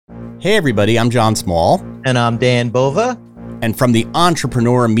Hey everybody, I'm John Small. And I'm Dan Bova. And from the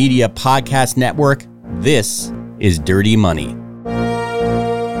Entrepreneur Media Podcast Network, this is Dirty Money.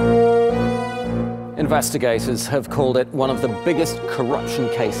 Investigators have called it one of the biggest corruption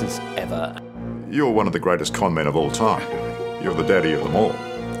cases ever. You're one of the greatest con men of all time. You're the daddy of them all.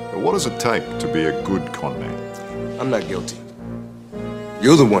 But what does it take to be a good con man? I'm not guilty.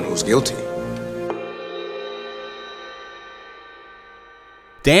 You're the one who's guilty.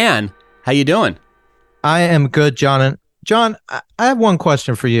 Dan, how you doing? I am good, John. And John, I have one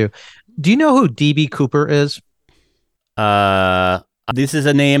question for you. Do you know who D.B. Cooper is? This is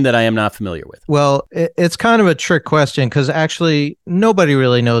a name that I am not familiar with. Well, it's kind of a trick question because actually nobody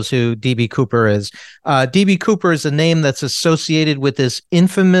really knows who D.B. Cooper is. D.B. Cooper is a name that's associated with this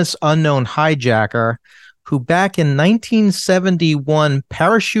infamous unknown hijacker who back in 1971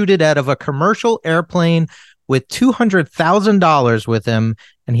 parachuted out of a commercial airplane with $200,000 with him,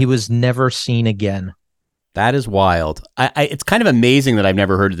 and he was never seen again. That is wild. It's kind of amazing that I've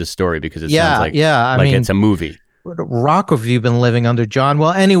never heard of this story because it sounds like it's a movie. What rock have you been living under, John?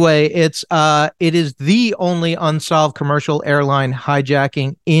 Well, anyway, it is the only unsolved commercial airline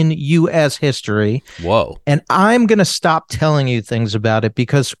hijacking in U.S. history. Whoa. And I'm going to stop telling you things about it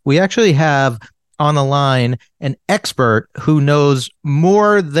because we actually have on the line an expert who knows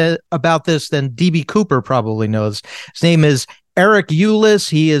more about this than D.B. Cooper probably knows. His name is Eric Ulis.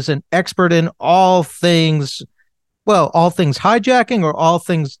 He is an expert in all things hijacking or all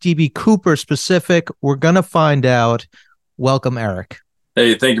things D.B. Cooper specific. We're going to find out. Welcome, Eric.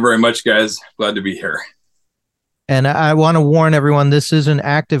 Hey, thank you very much, guys. Glad to be here. And I want to warn everyone, this is an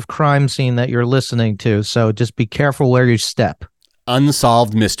active crime scene that you're listening to, so just be careful where you step.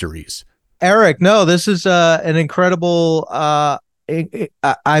 Unsolved mysteries. Eric, no, this is an incredible...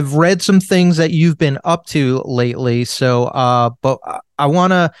 I've read some things that you've been up to lately, so but I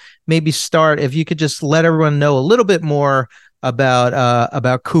want to maybe start, if you could just let everyone know a little bit more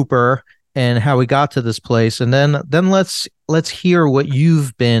about Cooper and how we got to this place, and then let's hear what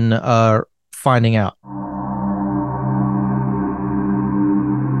you've been finding out.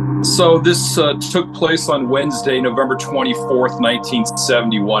 So this took place on Wednesday, November 24th,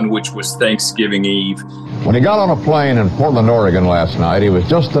 1971, which was Thanksgiving Eve. When he got on a plane in Portland, Oregon last night, he was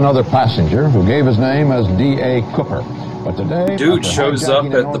just another passenger who gave his name as D.A. Cooper. But today, dude shows up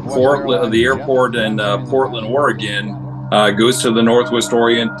at the airport in Portland, Oregon, goes to the Northwest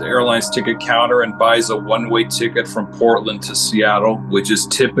Orient Airlines ticket counter and buys a one-way ticket from Portland to Seattle, which is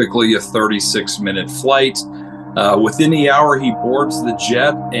typically a 36-minute flight. Within the hour, he boards the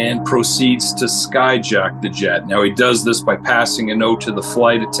jet and proceeds to skyjack the jet. Now, he does this by passing a note to the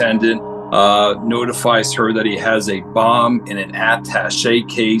flight attendant, notifies her that he has a bomb in an attaché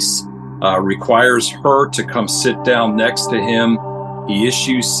case, requires her to come sit down next to him. He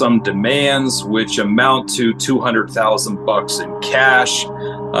issues some demands, which amount to $200,000 in cash,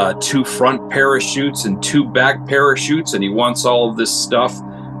 2 front parachutes and 2 back parachutes, and he wants all of this stuff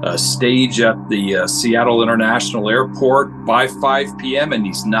stage at the Seattle International Airport by 5 p.m. and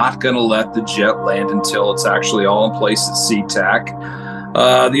he's not going to let the jet land until it's actually all in place at SeaTac.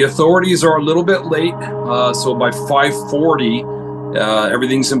 The authorities are a little bit late, so by 5:40,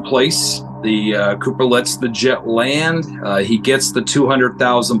 everything's in place. The Cooper lets the jet land. He gets the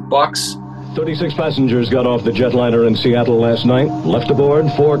 $200,000. 36 passengers got off the jetliner in Seattle last night. Left aboard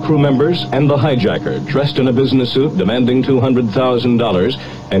 4 crew members and the hijacker, dressed in a business suit, demanding $200,000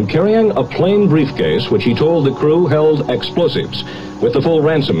 and carrying a plain briefcase which he told the crew held explosives. With the full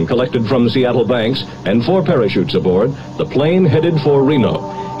ransom collected from Seattle banks and 4 parachutes aboard, the plane headed for Reno.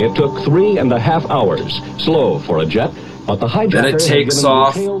 It took 3.5 hours, slow for a jet. But the hijacker then it takes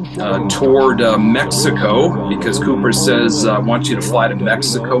off toward Mexico because Cooper says, I want you to fly to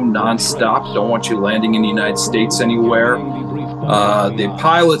Mexico nonstop. Don't want you landing in the United States anywhere. The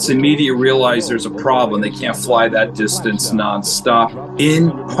pilots immediately realize there's a problem. They can't fly that distance nonstop, in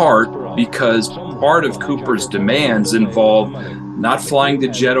part because part of Cooper's demands involve not flying the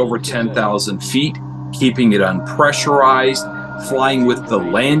jet over 10,000 feet, keeping it unpressurized, flying with the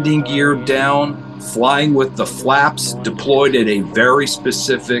landing gear down, flying with the flaps deployed at a very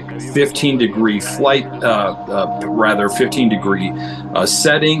specific 15-degree flight, 15-degree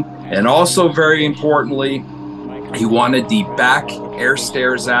setting. And also, very importantly, he wanted the back air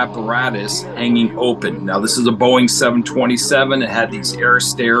stairs apparatus hanging open. Now, this is a Boeing 727. It had these air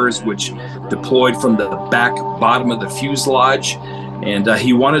stairs which deployed from the back bottom of the fuselage. And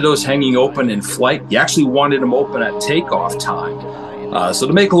he wanted those hanging open in flight. He actually wanted them open at takeoff time. So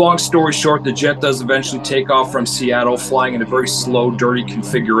to make a long story short, the jet does eventually take off from Seattle, flying in a very slow, dirty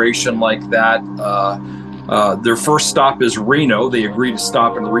configuration like that. Their first stop is Reno. They agree to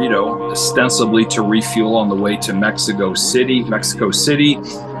stop in Reno, ostensibly to refuel on the way to Mexico City.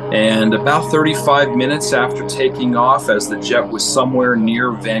 And about 35 minutes after taking off, as the jet was somewhere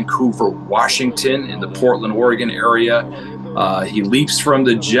near Vancouver, Washington, in the Portland, Oregon area, he leaps from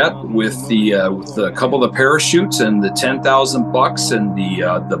the jet with a couple of the parachutes and the $10,000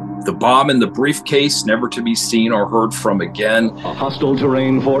 and the bomb in the briefcase, never to be seen or heard from again. A hostile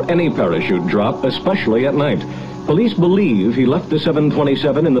terrain for any parachute drop, especially at night. Police believe he left the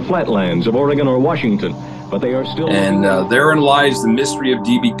 727 in the flatlands of Oregon or Washington, but they are still... And therein lies the mystery of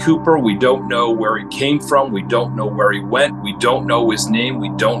D.B. Cooper. We don't know where he came from. We don't know where he went. We don't know his name. We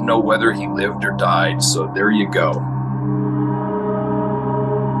don't know whether he lived or died. So there you go.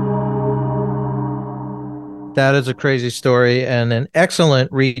 That is a crazy story and an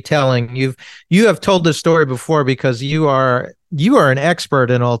excellent retelling. You have told this story before because you are an expert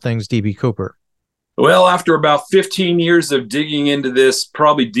in all things D.B. Cooper. Well, after about 15 years of digging into this,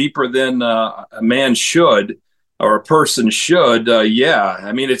 probably deeper than a man should or a person should, yeah.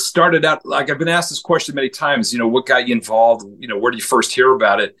 I mean, it started out, like I've been asked this question many times, what got you involved? Where did you first hear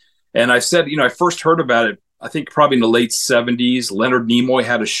about it? And I said, I first heard about it, I think probably in the late 70s. Leonard Nimoy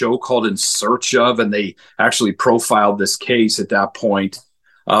had a show called In Search Of, and they actually profiled this case at that point.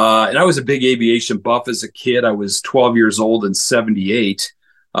 And I was a big aviation buff as a kid. I was 12 years old in 78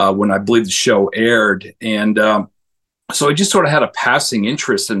 when I believe the show aired. And so I just sort of had a passing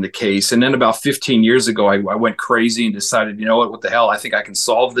interest in the case. And then about 15 years ago, I went crazy and decided, what the hell? I think I can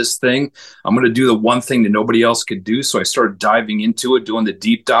solve this thing. I'm going to do the one thing that nobody else could do. So I started diving into it, doing the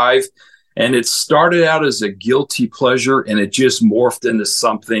deep dive. And it started out as a guilty pleasure, and it just morphed into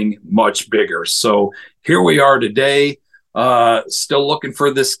something much bigger. So here we are today, still looking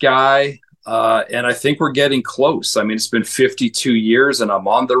for this guy. And I think we're getting close. I mean, it's been 52 years, and I'm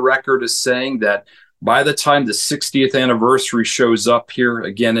on the record as saying that by the time the 60th anniversary shows up here,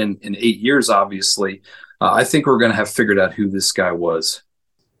 again in 8 years, obviously, I think we're going to have figured out who this guy was.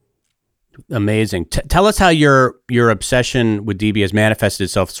 Amazing. Tell us how your obsession with DB has manifested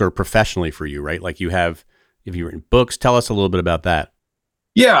itself sort of professionally for you, right? Like if you've written books, tell us a little bit about that.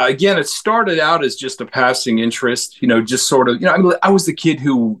 Yeah, again, it started out as just a passing interest, just sort of, I was the kid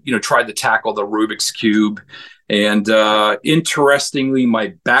who, tried to tackle the Rubik's Cube. And interestingly,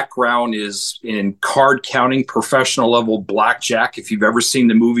 my background is in card counting, professional level blackjack. If you've ever seen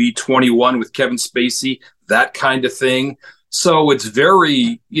the movie 21 with Kevin Spacey, that kind of thing. So it's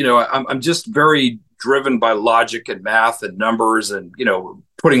very, I'm just very driven by logic and math and numbers and,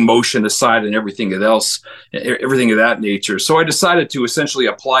 putting motion aside and everything else, everything of that nature. So I decided to essentially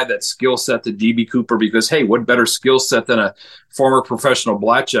apply that skill set to DB Cooper because, hey, what better skill set than a former professional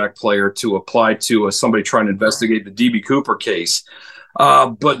blackjack player to apply to somebody trying to investigate the DB Cooper case.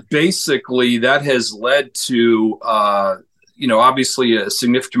 But basically that has led to, obviously a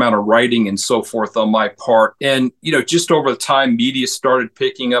significant amount of writing and so forth on my part. And, just over the time, media started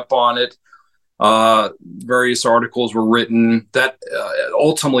picking up on it. Various articles were written that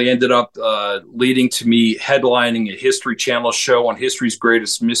ultimately ended up leading to me headlining a History Channel show on History's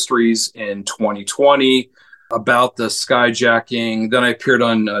Greatest Mysteries in 2020 about the skyjacking. Then I appeared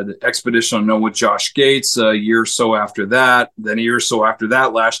on the Expedition Unknown with Josh Gates a year or so after that. Then a year or so after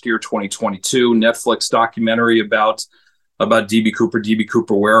that, last year, 2022, Netflix documentary about DB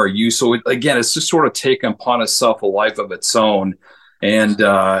Cooper, where are you? So again, it's just sort of taken upon itself a life of its own. And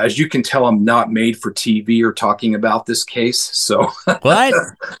as you can tell, I'm not made for TV or talking about this case. So what?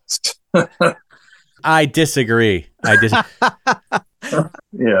 I disagree.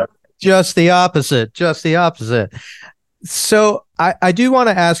 Yeah. Just the opposite. So I do want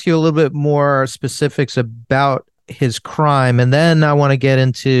to ask you a little bit more specifics about his crime. And then I want to get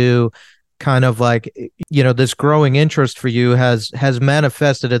into kind of like, this growing interest for you has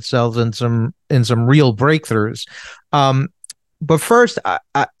manifested itself in some real breakthroughs. But first,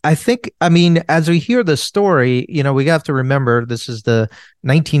 I think, as we hear the story, we have to remember this is the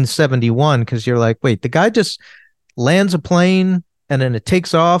 1971, because you're like, wait, the guy just lands a plane and then it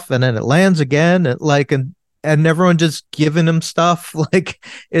takes off and then it lands again, and everyone just giving him stuff. Like,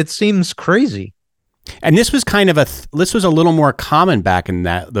 it seems crazy. And this was kind of this was a little more common back in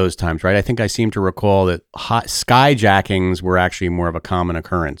those times, right? I think I seem to recall that skyjackings were actually more of a common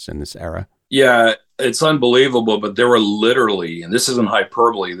occurrence in this era. Yeah, it's unbelievable, but there were literally, and this isn't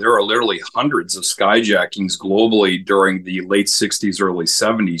hyperbole, there are literally hundreds of skyjackings globally during the late 60s, early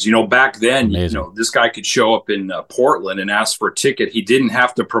 70s. Back then, this guy could show up in Portland and ask for a ticket. He didn't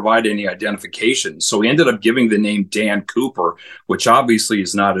have to provide any identification. So he ended up giving the name Dan Cooper, which obviously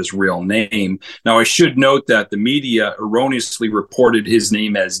is not his real name. Now, I should note that the media erroneously reported his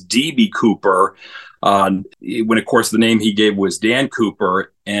name as DB Cooper. when, of course, the name he gave was Dan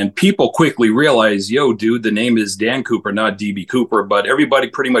Cooper. And people quickly realized, yo, dude, the name is Dan Cooper, not DB Cooper. But everybody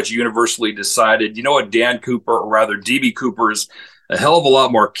pretty much universally decided, you know what, Dan Cooper, or rather DB Cooper's a hell of a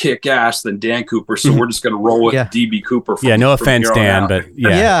lot more kick-ass than Dan Cooper, so we're just going to roll with DB Cooper. No offense, Dan, but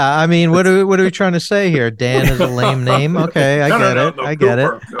I mean, what are we trying to say here? Dan is a lame name. Okay, I get it.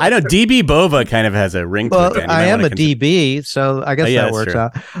 I know DB Bova kind of has a ring to it. I am a DB, so I guess that works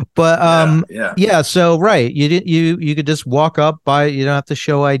out. But so right, you could just walk up by. You don't have to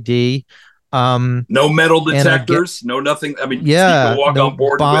show ID. No metal detectors, no nothing. I mean, people walk on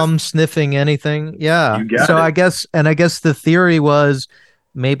board bomb sniffing anything. Yeah. So I guess the theory was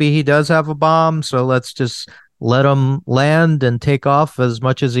maybe he does have a bomb, so let's just let him land and take off as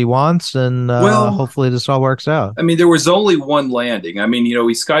much as he wants, and hopefully this all works out. I mean, there was only one landing. I mean, he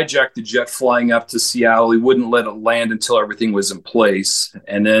skyjacked the jet flying up to Seattle. He wouldn't let it land until everything was in place,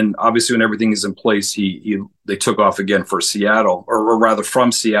 and then obviously when everything is in place, they took off again for Seattle, or rather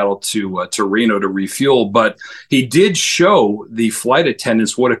from Seattle to Reno to refuel. But he did show the flight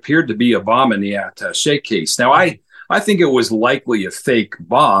attendants what appeared to be a bomb in the attaché case. Now, I think it was likely a fake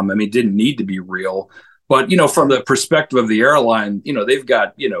bomb. I mean, it didn't need to be real. But, from the perspective of the airline, they've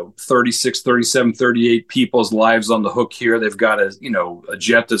got, 36, 37, 38 people's lives on the hook here. They've got a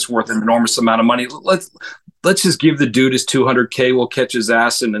jet that's worth an enormous amount of money. Let's just give the dude his $200K. We'll catch his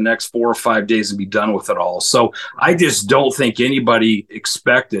ass in the next 4 or 5 days and be done with it all. So I just don't think anybody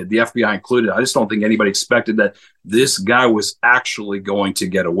expected, the FBI included, I just don't think anybody expected that this guy was actually going to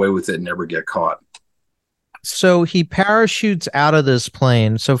get away with it and never get caught. So he parachutes out of this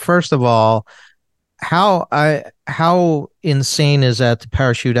plane. So first of all, how insane is that to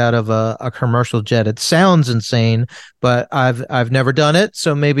parachute out of a commercial jet? It sounds insane, but I've never done it,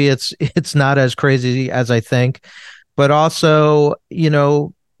 so maybe it's not as crazy as I think. But also,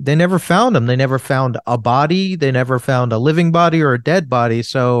 they never found him. They never found a body. They never found a living body or a dead body.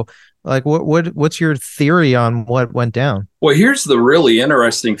 So, like, what's your theory on what went down? Well, here's the really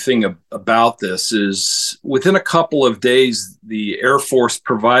interesting thing about this is within a couple of days, the Air Force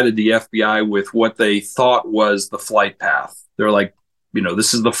provided the FBI with what they thought was the flight path. They're like,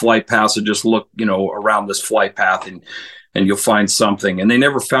 this is the flight path, so just look, around this flight path and you'll find something. And they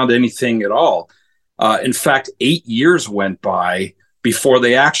never found anything at all. In fact, 8 years went by before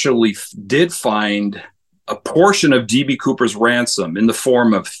they actually did find a portion of DB Cooper's ransom in the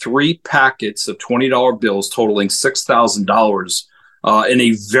form of 3 packets of $20 bills totaling $6,000 in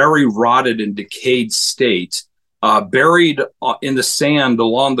a very rotted and decayed state, buried in the sand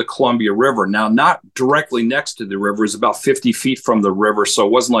along the Columbia River. Now, not directly next to the river, it's about 50 feet from the river, so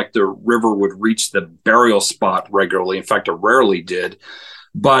it wasn't like the river would reach the burial spot regularly. In fact, it rarely did.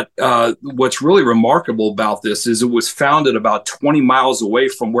 But what's really remarkable about this is it was found at about 20 miles away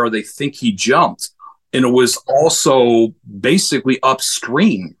from where they think he jumped. And it was also basically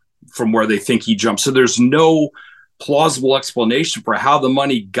upstream from where they think he jumped. So there's no plausible explanation for how the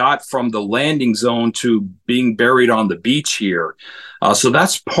money got from the landing zone to being buried on the beach here. So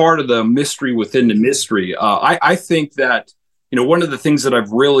that's part of the mystery within the mystery. I think that, one of the things that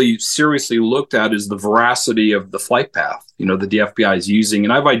I've really seriously looked at is the veracity of the flight path, that the FBI is using.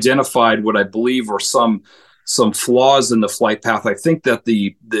 And I've identified what I believe are some flaws in the flight path. I think that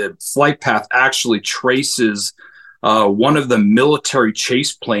the flight path actually traces one of the military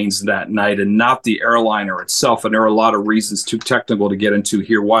chase planes that night and not the airliner itself. And there are a lot of reasons too technical to get into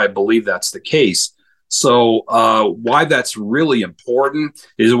here why I believe that's the case. So why that's really important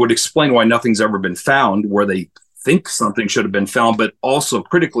is it would explain why nothing's ever been found where they think something should have been found, but also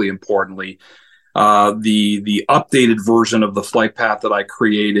critically importantly, the updated version of the flight path that I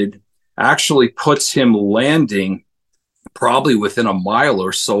created actually puts him landing probably within a mile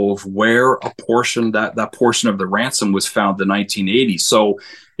or so of where a portion that portion of the ransom was found in 1980. So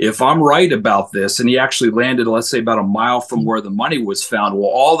if I'm right about this, and he actually landed, let's say, about a mile from where the money was found, well,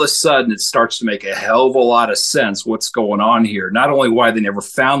 all of a sudden it starts to make a hell of a lot of sense what's going on here. Not only why they never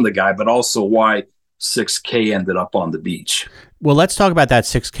found the guy, but also why 6K ended up on the beach. Well, let's talk about that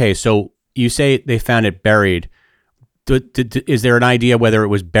 6K. So you say they found it buried. Is there an idea whether it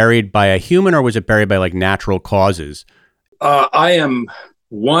was buried by a human or was it buried by like natural causes? I am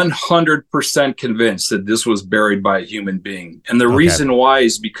 100% convinced that this was buried by a human being. And the reason why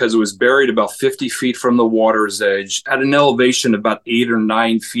is because it was buried about 50 feet from the water's edge at an elevation about 8 or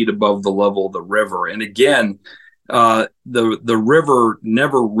 9 feet above the level of the river. And again, the river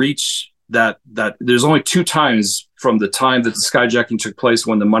never reached that there's only 2 times from the time that the skyjacking took place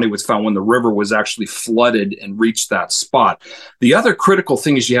when the money was found, when the river was actually flooded and reached that spot. The other critical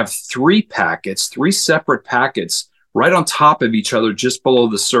thing is you have 3 packets, 3 separate packets right on top of each other, just below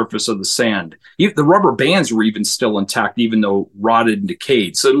the surface of the sand. The rubber bands were even still intact, even though rotted and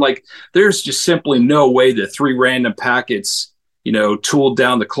decayed. So like, there's just simply no way that 3 random packets, tooled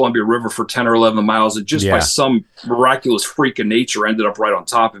down the Columbia River for 10 or 11 miles and just by some miraculous freak of nature ended up right on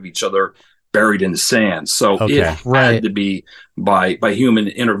top of each other, buried in the sand. So it had to be by human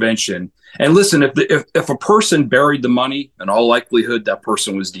intervention. And listen, if a person buried the money, in all likelihood, that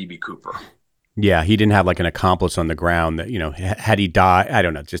person was D.B. Cooper. Yeah, he didn't have like an accomplice on the ground that, had he died, I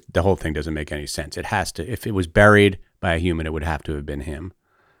don't know, just the whole thing doesn't make any sense. It has to, if it was buried by a human, it would have to have been him.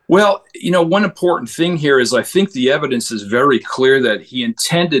 Well, one important thing here is I think the evidence is very clear that he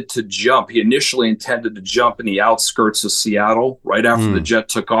intended to jump. He initially intended to jump in the outskirts of Seattle right after the jet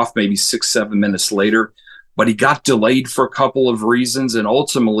took off, maybe 6-7 minutes later. But he got delayed for a couple of reasons, and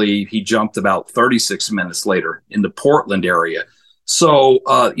ultimately he jumped about 36 minutes later in the Portland area. So,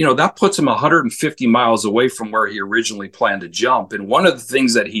 that puts him 150 miles away from where he originally planned to jump. And one of the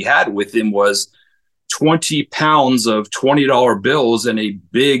things that he had with him was 20 pounds of $20 bills and a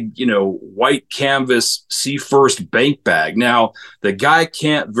big, white canvas See First bank bag. Now, the guy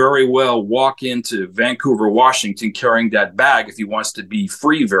can't very well walk into Vancouver, Washington carrying that bag if he wants to be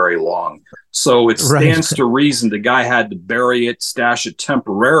free very long. So it stands to reason the guy had to bury it, stash it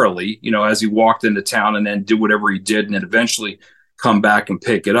temporarily, as he walked into town, and then do whatever he did and then eventually come back and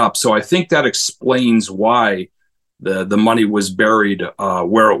pick it up. So I think that explains why the money was buried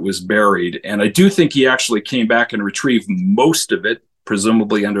where it was buried. And I do think he actually came back and retrieved most of it,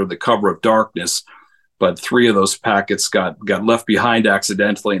 presumably under the cover of darkness. But 3 of those packets got left behind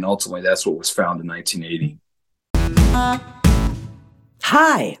accidentally, and ultimately that's what was found in 1980.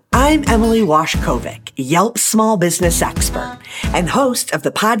 Hi, I'm Emily Washkovic, Yelp small business expert and host of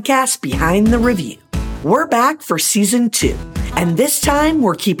the podcast Behind the Review. We're back for season 2. And this time,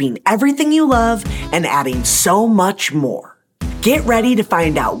 we're keeping everything you love and adding so much more. Get ready to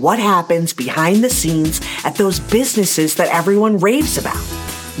find out what happens behind the scenes at those businesses that everyone raves about.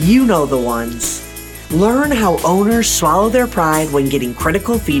 You know the ones. Learn how owners swallow their pride when getting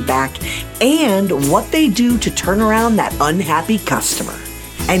critical feedback and what they do to turn around that unhappy customer.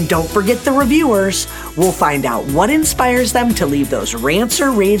 And don't forget the reviewers. We'll find out what inspires them to leave those rants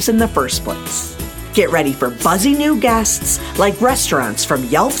or raves in the first place. Get ready for buzzy new guests like restaurants from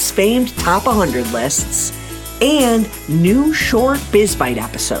Yelp's famed Top 100 lists and new short BizBite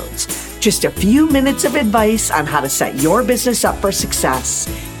episodes. Just a few minutes of advice on how to set your business up for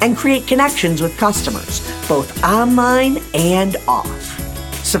success and create connections with customers, both online and off.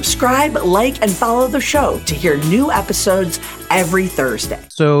 Subscribe, like, and follow the show to hear new episodes every Thursday.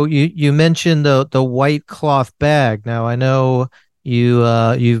 So you mentioned the white cloth bag. Now I know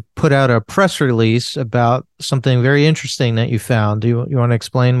you put out a press release about something very interesting that you found. Do you want to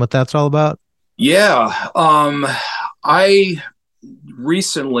explain what that's all about? Yeah. I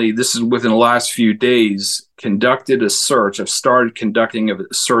recently, this is within the last few days, conducted a search. I've started conducting a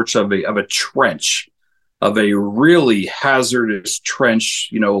search of a trench, of a really hazardous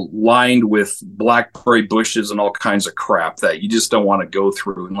trench, lined with blackberry bushes and all kinds of crap that you just don't want to go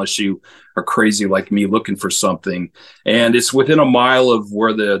through unless you are crazy like me looking for something. And it's within a mile of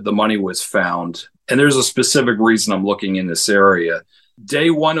where the money was found. And there's a specific reason I'm looking in this area.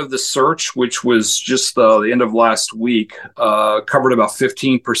 Day 1 of the search, which was just the end of last week, covered about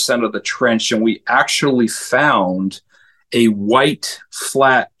 15% of the trench. And we actually found a white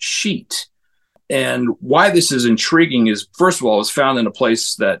flat sheet. And why this is intriguing is, first of all, it was found in a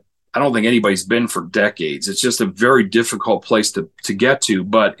place that I don't think anybody's been for decades. It's just a very difficult place to get to.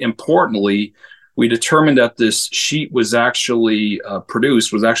 But importantly, we determined that this sheet was actually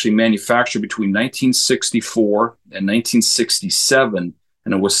manufactured between 1964 and 1967,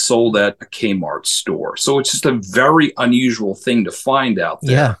 and it was sold at a Kmart store. So it's just a very unusual thing to find out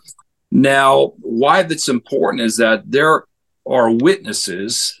there. Yeah. Now, why that's important is that there are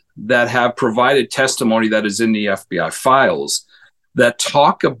witnesses that have provided testimony that is in the FBI files that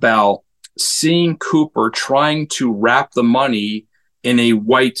talk about seeing Cooper trying to wrap the money in a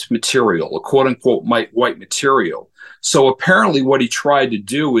white material, a quote unquote white material. So apparently what he tried to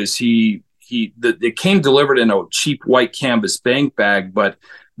do is it came delivered in a cheap white canvas bank bag, but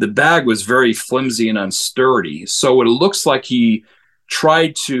the bag was very flimsy and unsturdy. So it looks like he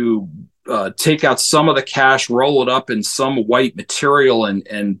tried to take out some of the cash, roll it up in some white material,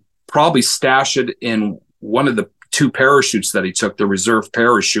 and probably stash it in one of the 2 parachutes that he took, the reserve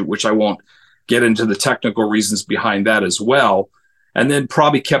parachute, which I won't get into the technical reasons behind that as well. and then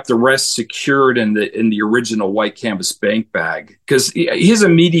probably kept the rest secured in the original white canvas bank bag. Because his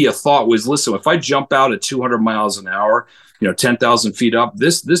immediate thought was, listen, if I jump out at 200 miles an hour, 10,000 feet up,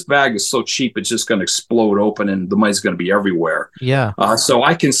 this bag is so cheap, it's just going to explode open and the money's going to be everywhere. Yeah. So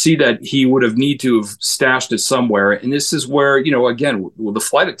I can see that he would have need to have stashed it somewhere. And this is where, again, the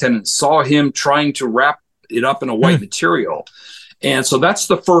flight attendant saw him trying to wrap it up in a white material. And so that's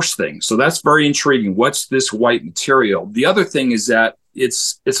the first thing. So that's very intriguing. What's this white material? The other thing is that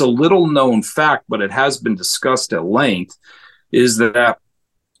it's a little known fact, but it has been discussed at length, is that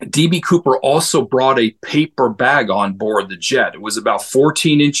D.B. Cooper also brought a paper bag on board the jet. It was about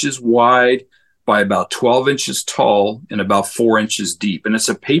 14 inches wide by about 12 inches tall and about 4 inches deep. And it's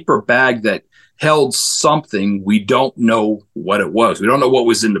a paper bag that held something. We don't know what it was. We don't know what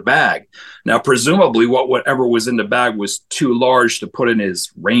was in the bag. Now, presumably whatever was in the bag was too large to put in his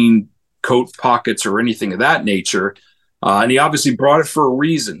raincoat pockets or anything of that nature. And he obviously brought it for a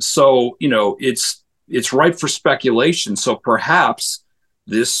reason. So, it's ripe for speculation. So perhaps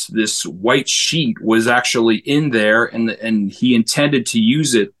this white sheet was actually in there and he intended to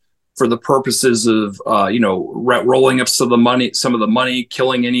use it for the purposes of, rolling up some of the money,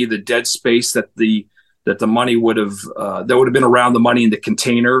 killing any of the dead space that the money would have been around the money in the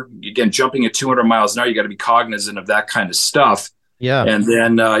container. Again, jumping at 200 miles an hour, you got to be cognizant of that kind of stuff. Yeah. And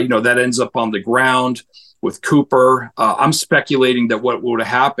then, that ends up on the ground with Cooper. I'm speculating that what would have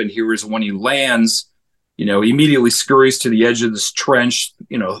happened here is when he lands, he immediately scurries to the edge of this trench,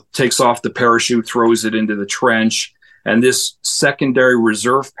 takes off the parachute, throws it into the trench. And this secondary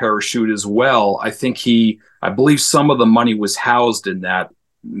reserve parachute as well, I believe some of the money was housed in that,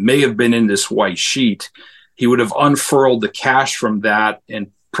 may have been in this white sheet. He would have unfurled the cash from that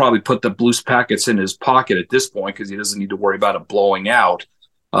and probably put the loose packets in his pocket at this point because he doesn't need to worry about it blowing out.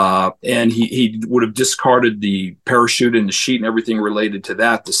 And he would have discarded the parachute and the sheet and everything related to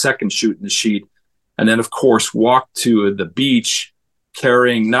that, the second chute in the sheet. And then, of course, walked to the beach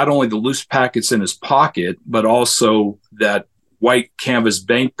carrying not only the loose packets in his pocket, but also that white canvas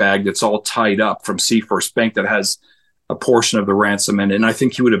bank bag that's all tied up from Seafirst Bank that has a portion of the ransom in it. And I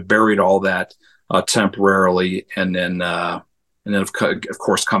think he would have buried all that temporarily and then of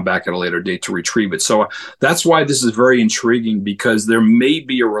course, come back at a later date to retrieve it. So that's why this is very intriguing, because there may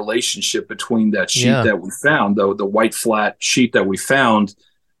be a relationship between that sheet that we found, though, the white flat sheet that we found,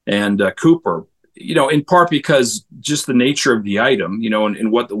 and Cooper. In part because just the nature of the item,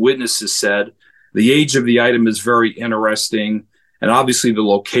 and what the witnesses said, the age of the item is very interesting. And obviously the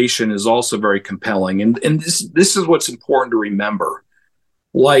location is also very compelling. And this is what's important to remember.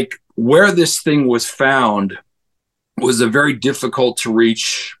 Like, where this thing was found was a very difficult to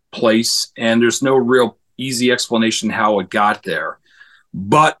reach place. And there's no real easy explanation how it got there,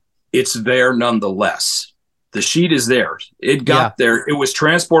 but it's there nonetheless. The sheet is there. It got there. It was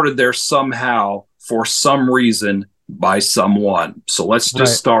transported there somehow for some reason by someone. So let's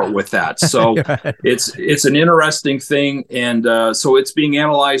just start with that. So it's an interesting thing. And so it's being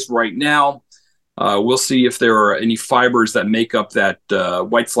analyzed right now. We'll see if there are any fibers that make up that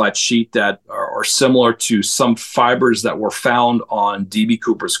white flat sheet that are similar to some fibers that were found on D.B.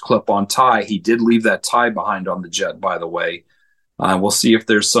 Cooper's clip-on tie. He did leave that tie behind on the jet, by the way. We'll see if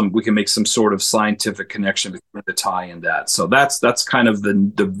we can make some sort of scientific connection between the tie and that. So that's kind of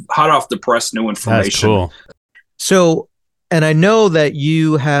the hot off the press new information. That's cool. So, and I know that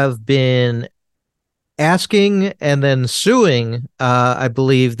you have been asking and then suing, I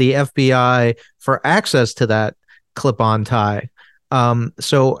believe, the FBI for access to that clip-on tie.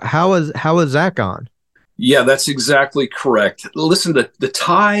 So how has that gone? Yeah, that's exactly correct. Listen, the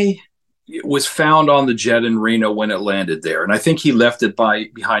tie was found on the jet in Reno when it landed there. And I think he left it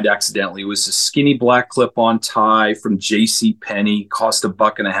behind accidentally. It was a skinny black clip-on tie from J.C. Penney, cost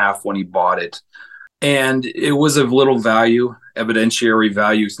 $1.50 when he bought it. And it was of little value, evidentiary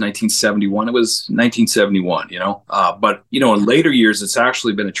value. It's 1971. It was 1971, but, in later years, it's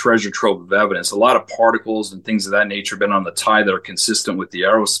actually been a treasure trove of evidence. A lot of particles and things of that nature have been on the tie that are consistent with the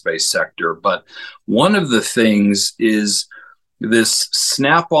aerospace sector. But one of the things is this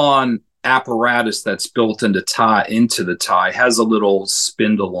snap-on apparatus that's built into the tie has a little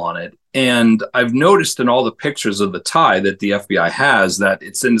spindle on it. And I've noticed in all the pictures of the tie that the FBI has that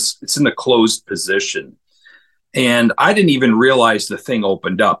it's in a closed position. And I didn't even realize the thing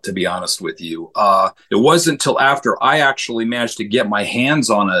opened up, to be honest with you. It wasn't until after I actually managed to get my hands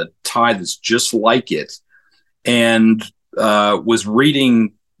on a tie that's just like it and was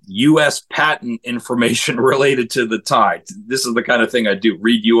reading U.S. patent information related to the tie. This is the kind of thing I do,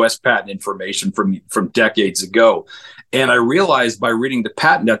 read U.S. patent information from decades ago. And I realized by reading the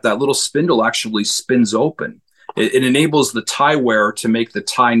patent that little spindle actually spins open. It enables the tie wearer to make the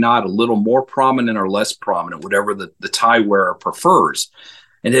tie knot a little more prominent or less prominent, whatever the tie wearer prefers.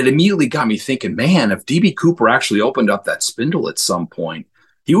 And it immediately got me thinking, man, if DB Cooper actually opened up that spindle at some point,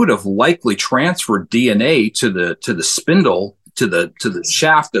 he would have likely transferred DNA to the spindle, to the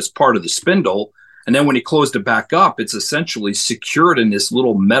shaft that's part of the spindle. And then when he closed it back up, it's essentially secured in this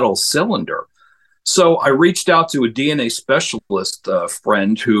little metal cylinder. So I reached out to a DNA specialist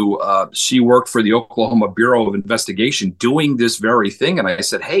friend who she worked for the Oklahoma Bureau of Investigation doing this very thing. And I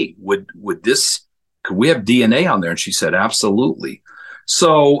said, hey, could we have DNA on there? And she said, absolutely.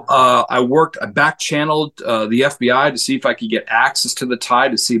 So I back channeled the FBI to see if I could get access to the tie,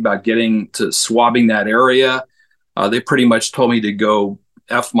 to see about getting to swabbing that area. They pretty much told me to go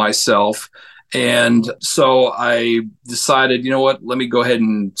F myself. And so I decided, you know what, let me go ahead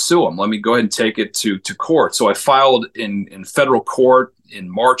and sue them. Let me go ahead and take it to court. So I filed in federal court in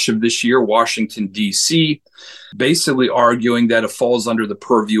March of this year, Washington, D.C., basically arguing that it falls under the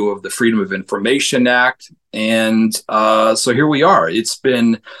purview of the Freedom of Information Act. And so here we are. It's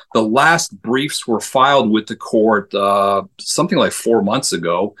been, the last briefs were filed with the court something like 4 months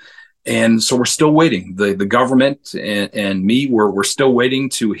ago. And so we're still waiting. The government and me, we're still waiting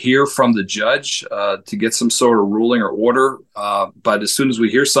to hear from the judge to get some sort of ruling or order. But as soon as we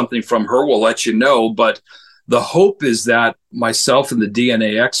hear something from her, we'll let you know. But the hope is that myself and the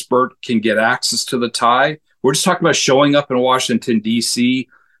DNA expert can get access to the tie. We're just talking about showing up in Washington, D.C.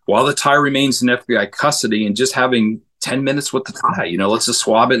 while the tie remains in FBI custody and just having 10 minutes with the tie. Let's just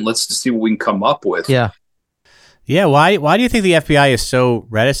swab it and let's just see what we can come up with. Yeah. Yeah, why do you think the FBI is so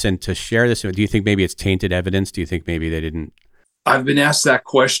reticent to share this? Do you think maybe it's tainted evidence? Do you think maybe they didn't? I've been asked that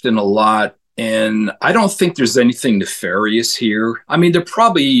question a lot, and I don't think there's anything nefarious here. I mean, they're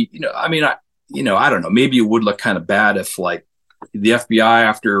probably, I don't know, maybe it would look kind of bad if like the FBI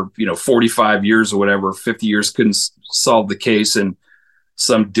after, 45 years or whatever, 50 years couldn't solve the case and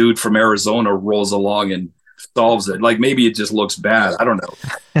some dude from Arizona rolls along and solves it. Like maybe it just looks bad. I don't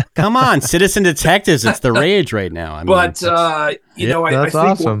know. Come on, citizen detectives. It's the rage right now. I mean, that's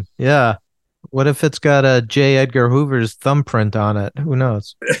awesome. Yeah. What if it's got a J. Edgar Hoover's thumbprint on it? Who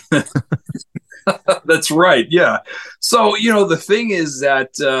knows? That's right. Yeah. So, the thing is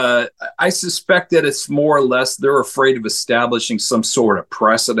that I suspect that it's more or less they're afraid of establishing some sort of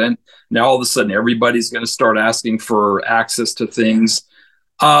precedent. Now, all of a sudden, everybody's going to start asking for access to things.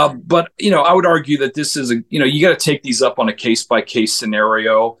 But, I would argue that this is you got to take these up on a case by case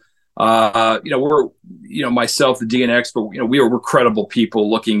scenario. We're, myself, the DNA expert, we're credible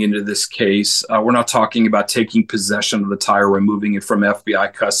people looking into this case. We're not talking about taking possession of the tie or removing it from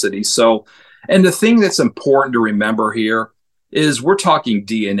FBI custody. So, and the thing that's important to remember here is we're talking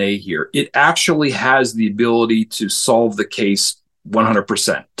DNA here. It actually has the ability to solve the case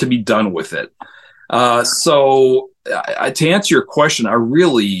 100%, to be done with it. So to answer your question,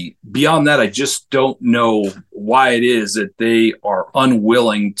 beyond that, I just don't know why it is that they are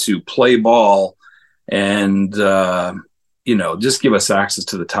unwilling to play ball and, just give us access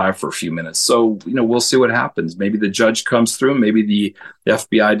to the tie for a few minutes. So, we'll see what happens. Maybe the judge comes through. Maybe the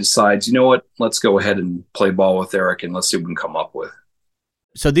FBI decides, you know what, let's go ahead and play ball with Eric and let's see what we can come up with.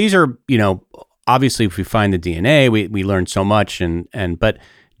 So these are, obviously if we find the DNA, we learn so much but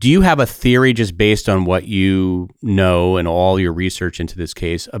do you have a theory just based on what you know and all your research into this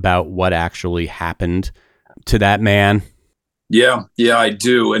case about what actually happened to that man? Yeah, I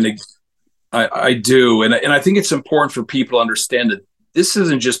do. And I do. And I think it's important for people to understand that this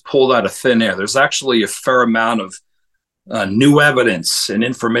isn't just pulled out of thin air. There's actually a fair amount of new evidence and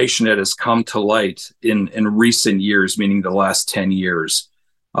information that has come to light in recent years, meaning the last 10 years.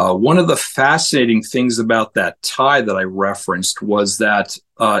 One of the fascinating things about that tie that I referenced was that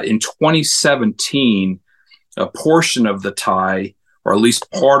in 2017, a portion of the tie, or at least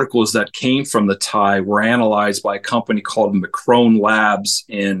particles that came from the tie, were analyzed by a company called McCrone Labs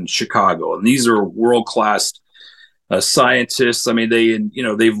in Chicago. And these are world-class scientists. I mean,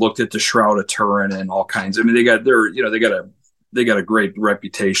 they've looked at the Shroud of Turin and all kinds. I mean, they got a great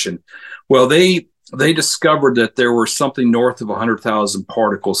reputation. Well, they discovered that there were something north of 100,000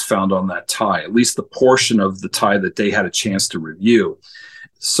 particles found on that tie, at least the portion of the tie that they had a chance to review.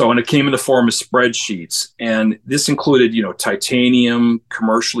 So, and it came in the form of spreadsheets. And this included, titanium,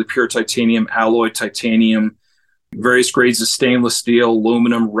 commercially pure titanium, alloy titanium, various grades of stainless steel,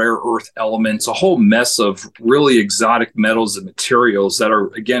 aluminum, rare earth elements, a whole mess of really exotic metals and materials that are,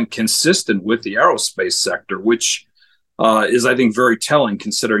 again, consistent with the aerospace sector, which is, I think, very telling,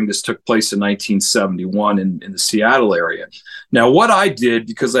 considering this took place in 1971 in the Seattle area. Now, what I did,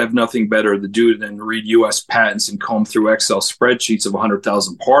 because I have nothing better to do than read U.S. patents and comb through Excel spreadsheets of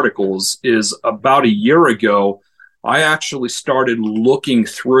 100,000 particles, is about a year ago, I actually started combing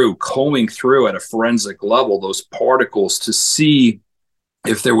through at a forensic level those particles to see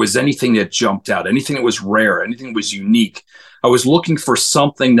if there was anything that jumped out, anything that was rare, anything that was unique. I was looking for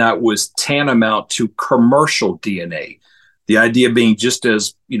something that was tantamount to commercial DNA. The idea being, just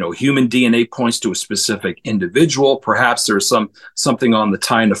as, human DNA points to a specific individual, perhaps there's something on the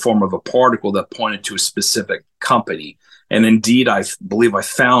tie in the form of a particle that pointed to a specific company. And indeed, I believe I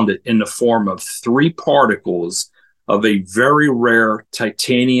found it in the form of 3 particles of a very rare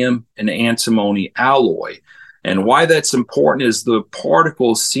titanium and antimony alloy. And why that's important is the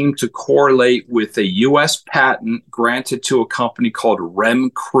particles seem to correlate with a U.S. patent granted to a company called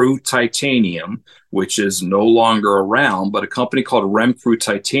Remcrew Titanium, which is no longer around, but a company called Remcrew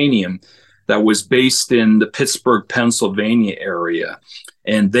Titanium that was based in the Pittsburgh, Pennsylvania area.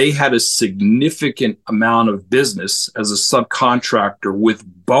 And they had a significant amount of business as a subcontractor with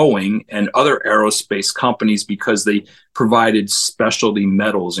Boeing and other aerospace companies because they provided specialty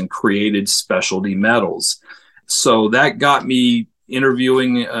metals and created specialty metals. So that got me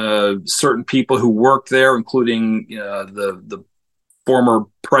interviewing certain people who worked there, including the former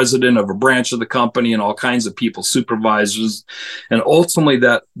president of a branch of the company and all kinds of people, supervisors. And ultimately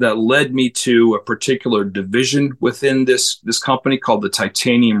that led me to a particular division within this company called the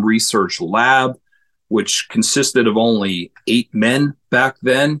Titanium Research Lab, which consisted of only 8 men back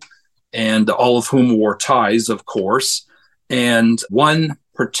then, and all of whom wore ties, of course. And one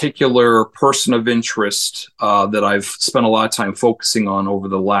particular person of interest that I've spent a lot of time focusing on over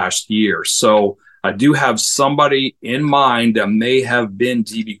the last year. So I do have somebody in mind that may have been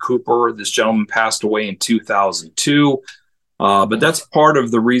D.B. Cooper. This gentleman passed away in 2002. But that's part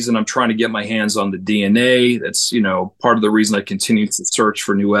of the reason I'm trying to get my hands on the DNA. That's, part of the reason I continue to search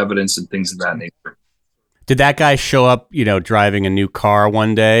for new evidence and things of that nature. Did that guy show up, driving a new car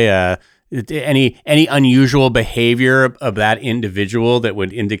one day? Any unusual behavior of that individual that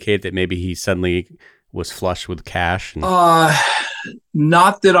would indicate that maybe he suddenly was flush with cash?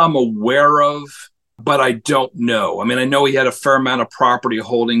 Not that I'm aware of, but I don't know. I mean, I know he had a fair amount of property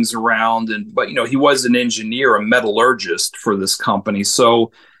holdings around, but he was an engineer, a metallurgist for this company.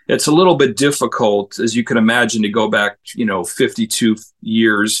 So it's a little bit difficult, as you can imagine, to go back, 52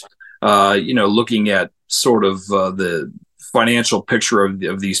 years, looking at sort of the financial picture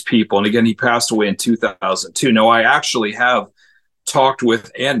of these people. And again, he passed away in 2002. Now, I actually have talked with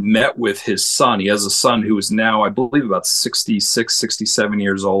and met with his son. He has a son who is now, I believe, about 66, 67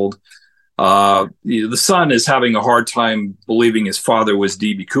 years old. The son is having a hard time believing his father was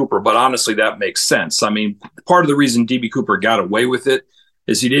D.B. Cooper, but honestly, that makes sense. I mean, part of the reason D.B. Cooper got away with it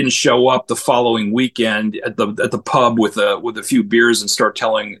is he didn't show up the following weekend at the pub with a few beers and start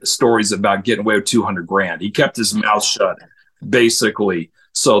telling stories about getting away with $200,000. He kept his mouth shut, basically.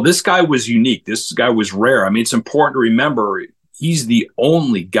 So this guy was unique. This guy was rare. I mean, it's important to remember he's the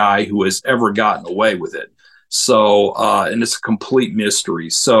only guy who has ever gotten away with it. So, and it's a complete mystery.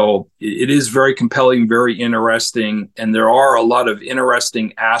 So it is very compelling, very interesting. And there are a lot of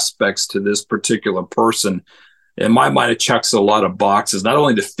interesting aspects to this particular person. In my mind, it checks a lot of boxes, not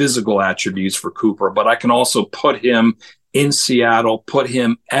only the physical attributes for Cooper, but I can also put him in Seattle, put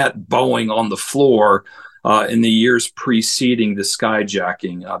him at Boeing on the floor in the years preceding the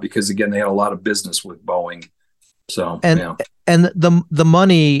skyjacking, because again, they had a lot of business with Boeing. So, and the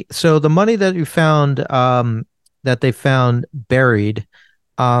money, so the money that you found, that they found buried,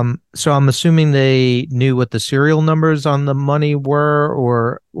 so I'm assuming they knew what the serial numbers on the money were,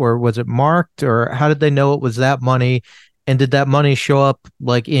 or was it marked, or how did they know it was that money? And did that money show up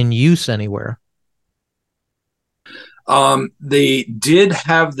like in use anywhere? They did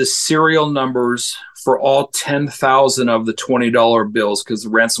have the serial numbers for all 10,000 of the $20 bills, because the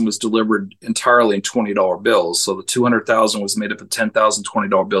ransom was delivered entirely in $20 bills. So the 200,000 was made up of 10,000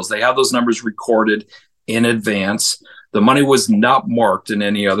 $20 bills. They have those numbers recorded in advance. The money was not marked in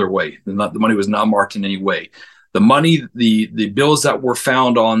any other way. The money was not marked in any way. The money, the bills that were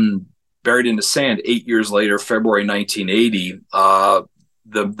found buried in the sand 8 years later, February 1980,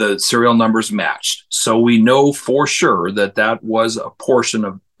 the serial numbers matched. So we know for sure that was a portion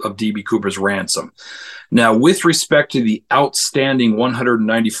of D.B. Cooper's ransom. Now, with respect to the outstanding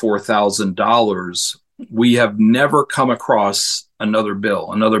 $194,000, we have never come across another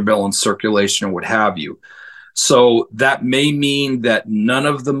bill in circulation or what have you. So that may mean that none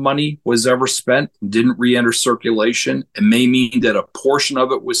of the money was ever spent, didn't re-enter circulation. It may mean that a portion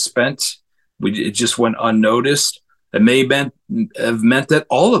of it was spent. It just went unnoticed. It may have meant that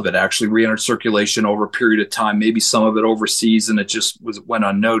all of it actually re-entered circulation over a period of time, maybe some of it overseas, and it just went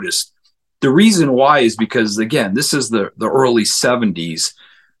unnoticed. The reason why is because, again, this is the early 70s.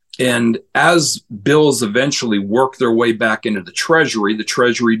 And as bills eventually work their way back into the Treasury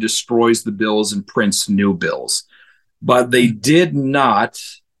destroys the bills and prints new bills. But they did not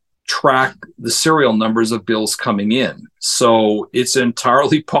track the serial numbers of bills coming in. So it's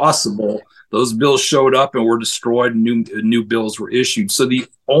entirely possible those bills showed up and were destroyed, and new bills were issued. So the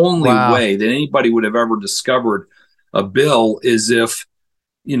only way that anybody would have ever discovered a bill is if,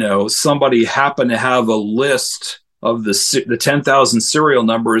 somebody happened to have a list of the 10,000 serial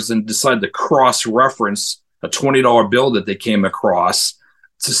numbers and decided to cross-reference a $20 bill that they came across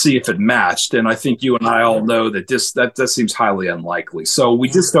to see if it matched. And I think you and I all know that that seems highly unlikely. So we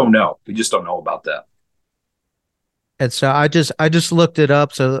just don't know. We just don't know about that. And so I just looked it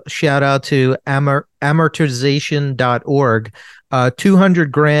up. So shout out to amortization.org.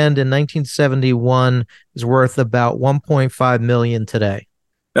 200 grand in 1971 is worth about 1.5 million today.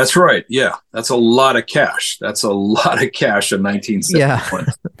 That's right. Yeah. That's a lot of cash. That's a lot of cash in 1971.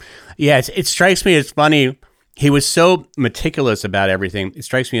 Yeah. It strikes me as funny. He was so meticulous about everything. It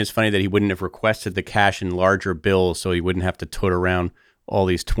strikes me as funny that he wouldn't have requested the cash in larger bills so he wouldn't have to tote around all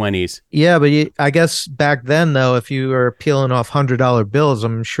these 20s. Yeah, but I guess back then, though, if you were peeling off $100 bills,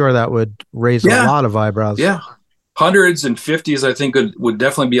 I'm sure that would raise a lot of eyebrows. Yeah. Hundreds and 50s, I think, would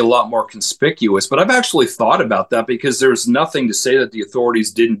definitely be a lot more conspicuous. But I've actually thought about that because there's nothing to say that the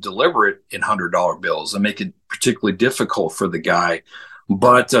authorities didn't deliver it in $100 bills and make it particularly difficult for the guy.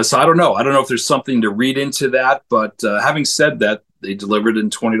 But so I don't know. I don't know if there's something to read into that. But having said that, they delivered it in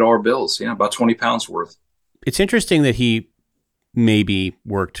 $20 bills. Yeah, about 20 pounds worth. It's interesting that he maybe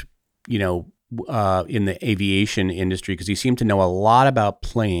worked, in the aviation industry because he seemed to know a lot about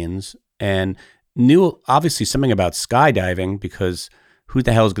planes and knew obviously something about skydiving because who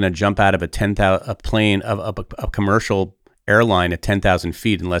the hell is going to jump out of a plane of a commercial airline at 10,000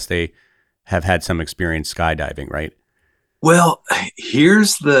 feet unless they have had some experience skydiving, right? Well,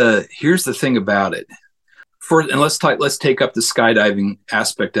 here's the thing about it. Let's take up the skydiving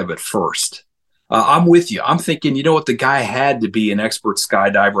aspect of it first. I'm with you. I'm thinking, the guy had to be an expert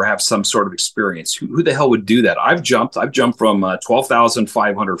skydiver, have some sort of experience. Who the hell would do that? I've jumped from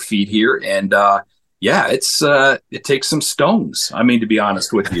 12,500 feet here, and it takes some stones. I mean, to be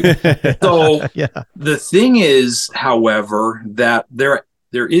honest with you. So The thing is, however, that there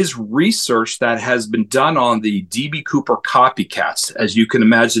is research that has been done on the D.B. Cooper copycats. As you can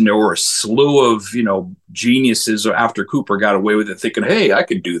imagine, there were a slew of geniuses after Cooper got away with it, thinking, "Hey, I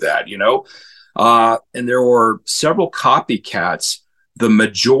could do that," And there were several copycats. The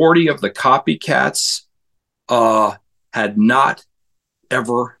majority of the copycats had not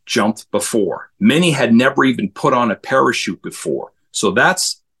ever jumped before. Many had never even put on a parachute before. So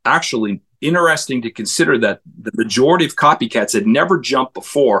that's actually interesting to consider that the majority of copycats had never jumped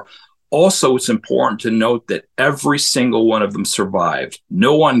before. Also, it's important to note that every single one of them survived.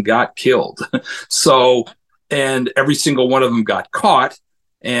 No one got killed. And every single one of them got caught.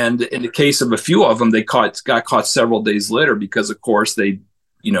 And in the case of a few of them, they got caught several days later because, of course, they,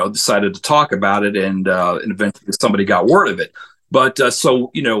 decided to talk about it, and eventually somebody got word of it. But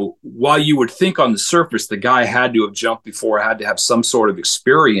while you would think on the surface the guy had to have jumped before, had to have some sort of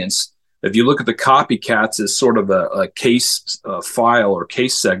experience, if you look at the copycats as sort of a case file or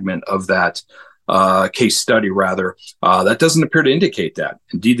case segment of that case study, rather, that doesn't appear to indicate that.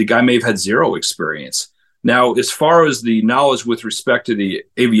 Indeed, the guy may have had zero experience. Now, as far as the knowledge with respect to the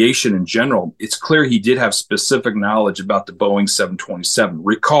aviation in general, it's clear he did have specific knowledge about the Boeing 727.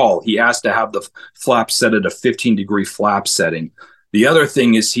 Recall, he asked to have the flap set at a 15-degree flap setting. The other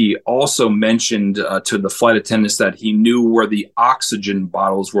thing is he also mentioned to the flight attendants that he knew where the oxygen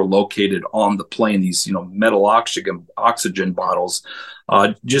bottles were located on the plane, these metal oxygen bottles,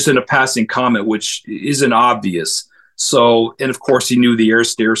 just in a passing comment, which isn't obvious. So, and of course, he knew the air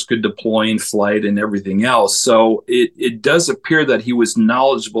stairs could deploy in flight and everything else. So it does appear that he was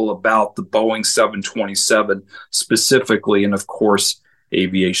knowledgeable about the Boeing 727 specifically, and of course,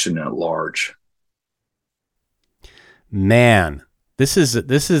 aviation at large. Man, this is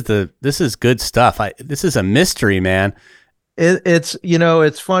good stuff. This is a mystery, man.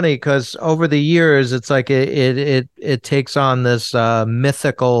 It's funny because over the years, it's like it takes on this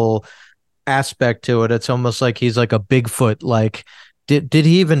mythical aspect to it. It's almost like he's like a Bigfoot. Like, did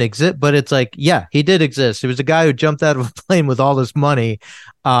he even exist? But it's like, yeah, he did exist. He was a guy who jumped out of a plane with all this money.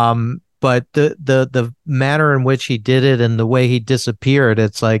 But the manner in which he did it and the way he disappeared,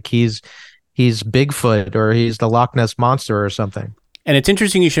 it's like he's Bigfoot or he's the Loch Ness Monster or something. And it's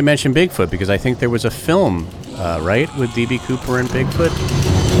interesting you should mention Bigfoot, because I think there was a film, right, with D.B. Cooper and Bigfoot.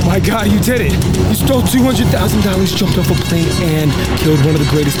 Oh my God, you did it! You stole $200,000, jumped off a plane, and killed one of the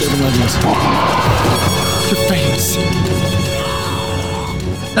greatest urban legends. You're famous.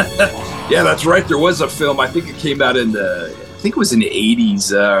 Yeah, that's right. There was a film. I think it came out in it was in the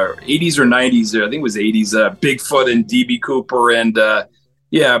 80s, 80s or 90s. I think it was 80s. Bigfoot and D.B. Cooper, and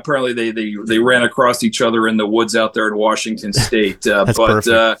yeah, apparently they ran across each other in the woods out there in Washington State. That's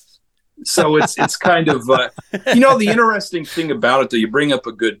perfect. So it's kind of the interesting thing about it, though, you bring up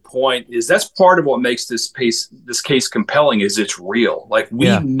a good point, is that's part of what makes this case compelling. Is it's real. Like,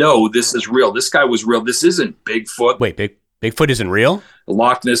 we know this is real. This guy was real. This isn't Bigfoot. Wait, Bigfoot isn't real? The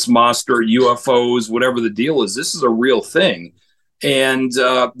Loch Ness Monster, UFOs, whatever the deal is, this is a real thing. And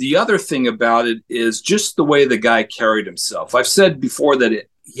the other thing about it is just the way the guy carried himself. I've said before that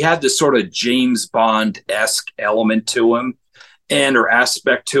he had this sort of James Bond-esque element to him, or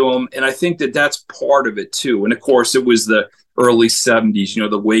aspect to him. And I think that that's part of it too. And of course, it was the early 70s,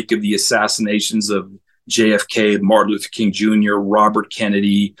 the wake of the assassinations of JFK, Martin Luther King Jr., Robert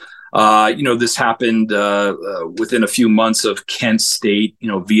Kennedy. This happened within a few months of Kent State,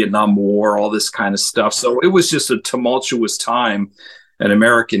 Vietnam War, all this kind of stuff. So it was just a tumultuous time in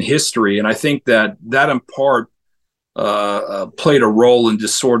American history. And I think that in part played a role in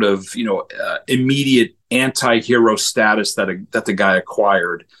just sort of, immediate anti-hero status that the guy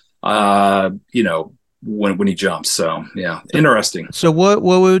acquired, when he jumps. So, yeah, interesting. So what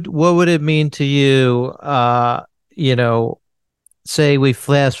would it mean to you, say we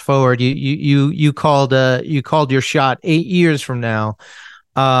flash forward, you called your shot 8 years from now,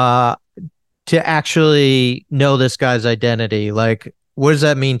 to actually know this guy's identity? Like, what does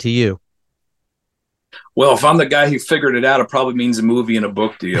that mean to you? Well, if I'm the guy who figured it out, it probably means a movie and a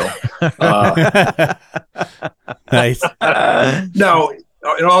book deal. Nice. No,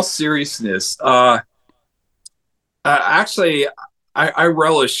 in all seriousness, actually, I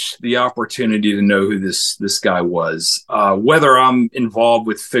relish the opportunity to know who this guy was, whether I'm involved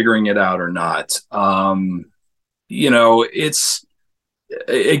with figuring it out or not. It's,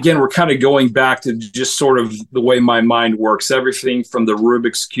 again, we're kind of going back to just sort of the way my mind works, everything from the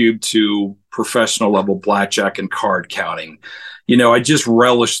Rubik's Cube to professional level blackjack and card counting. I just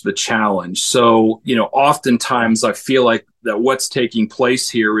relish the challenge. So, oftentimes I feel like that what's taking place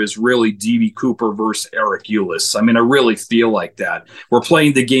here is really D.B. Cooper versus Eric Ulis. I mean, I really feel like that. We're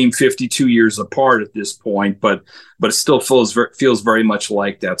playing the game 52 years apart at this point, but it still feels very much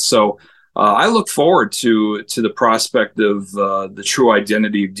like that. So I look forward to the prospect of the true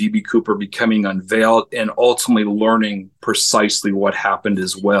identity of D.B. Cooper becoming unveiled and ultimately learning precisely what happened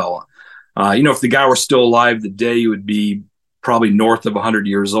as well. If the guy were still alive today, he would be probably north of 100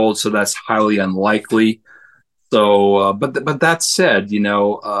 years old, so that's highly unlikely. So, but that said,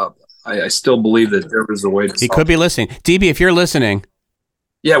 I still believe that there is a way to. He could be listening, DB. If you're listening,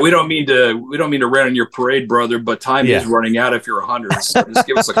 yeah, we don't mean to rain on your parade, brother. But time is running out if you're 100. So just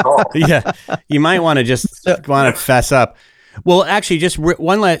give us a call. Yeah, you might want to fess up. Well, actually, just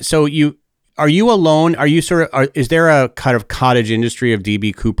one last. So are you alone? Are you is there a kind of cottage industry of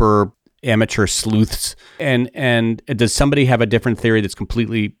DB Cooper amateur sleuths, and does somebody have a different theory that's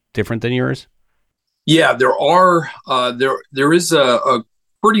completely different than yours? Yeah, there are. There is a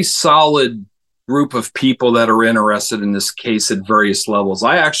pretty solid group of people that are interested in this case at various levels.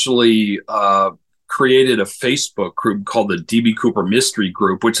 I actually created a Facebook group called the DB Cooper Mystery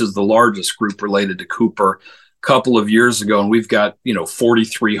Group, which is the largest group related to Cooper, a couple of years ago, and we've got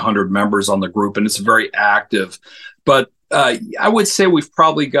 4,300 members on the group, and it's very active. But I would say we've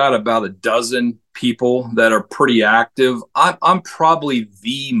probably got about a dozen people that are pretty active. I'm probably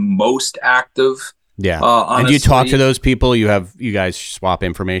the most active. Yeah. Honestly. And do you talk to those people? You guys swap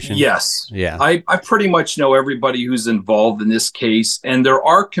information? Yes. Yeah. I pretty much know everybody who's involved in this case, and there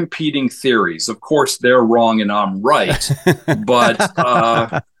are competing theories. Of course, they're wrong and I'm right,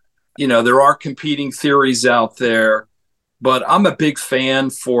 but there are competing theories out there. But I'm a big fan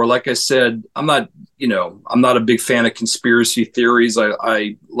like I said, I'm not a big fan of conspiracy theories.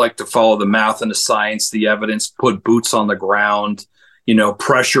 I like to follow the math and the science, the evidence, put boots on the ground,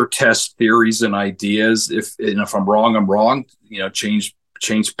 pressure test theories and ideas. If I'm wrong, I'm wrong, change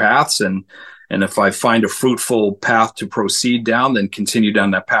paths. And if I find a fruitful path to proceed down, then continue down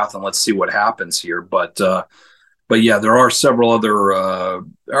that path and let's see what happens here. But yeah, there are several other,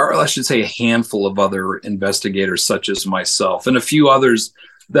 or I should say a handful of other investigators such as myself and a few others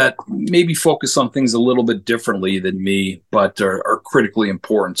that maybe focus on things a little bit differently than me, but are critically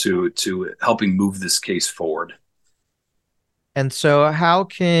important to helping move this case forward. And so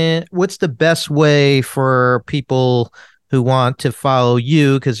what's the best way for people who want to follow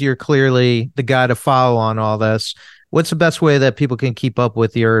you, because you're clearly the guy to follow on all this, what's the best way that people can keep up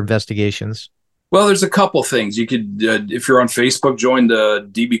with your investigations? Well, there's a couple things. You could, if you're on Facebook, join the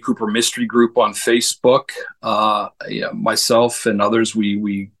DB Cooper Mystery Group on Facebook. Myself and others,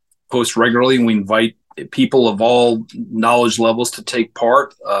 we post regularly, and we invite people of all knowledge levels to take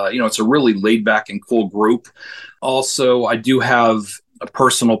part. It's a really laid back and cool group. Also, I do have a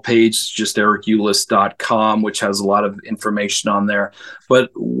personal page, just ericulis.com, which has a lot of information on there. But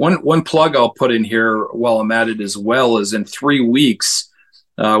one plug I'll put in here while I'm at it as well is in 3 weeks,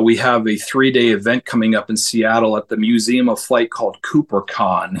 we have a 3-day event coming up in Seattle at the Museum of Flight called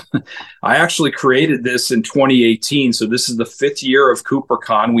CooperCon. I actually created this in 2018, so this is the 5th year of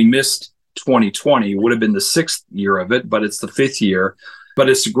CooperCon. We missed 2020. It would have been the 6th year of it, but it's the 5th year. But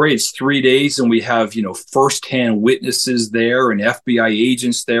it's great. It's 3 days, and we have, firsthand witnesses there and FBI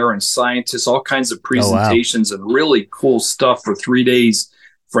agents there and scientists, all kinds of presentations and really cool stuff for 3 days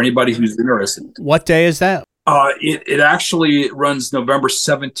for anybody who's interested. What day is that? It actually runs November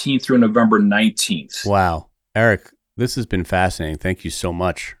 17th through November 19th. Wow. Eric, this has been fascinating. Thank you so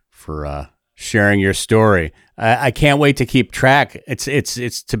much for sharing your story. I can't wait to keep track.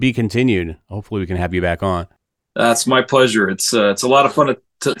 It's to be continued. Hopefully we can have you back on. That's my pleasure. It's a lot of fun.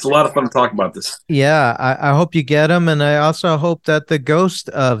 It's a lot of fun to talk about this. Yeah, I hope you get him, and I also hope that the ghost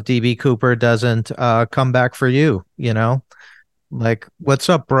of DB Cooper doesn't come back for you. Like, what's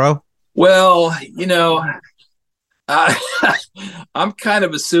up, bro? Well, I'm kind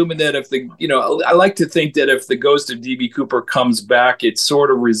of assuming that I like to think that if the ghost of DB Cooper comes back, it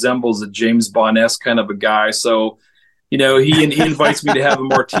sort of resembles a James Bond-esque kind of a guy. So, he invites me to have a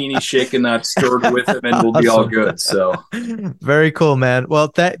martini shaken, not stirred with him, and we'll be all good. So very cool, man. Well,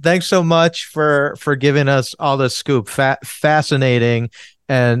 thanks so much for giving us all the scoop. Fascinating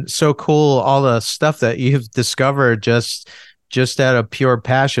and so cool. All the stuff that you've discovered just out of pure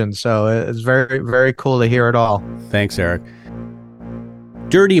passion. So it's very, very cool to hear it all. Thanks, Eric.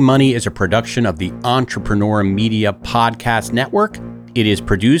 Dirty Money is a production of the Entrepreneur Media Podcast Network. It is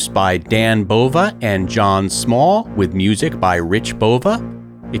produced by Dan Bova and John Small, with music by Rich Bova.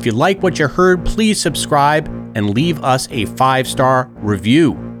 If you like what you heard, please subscribe and leave us a 5-star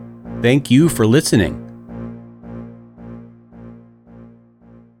review. Thank you for listening.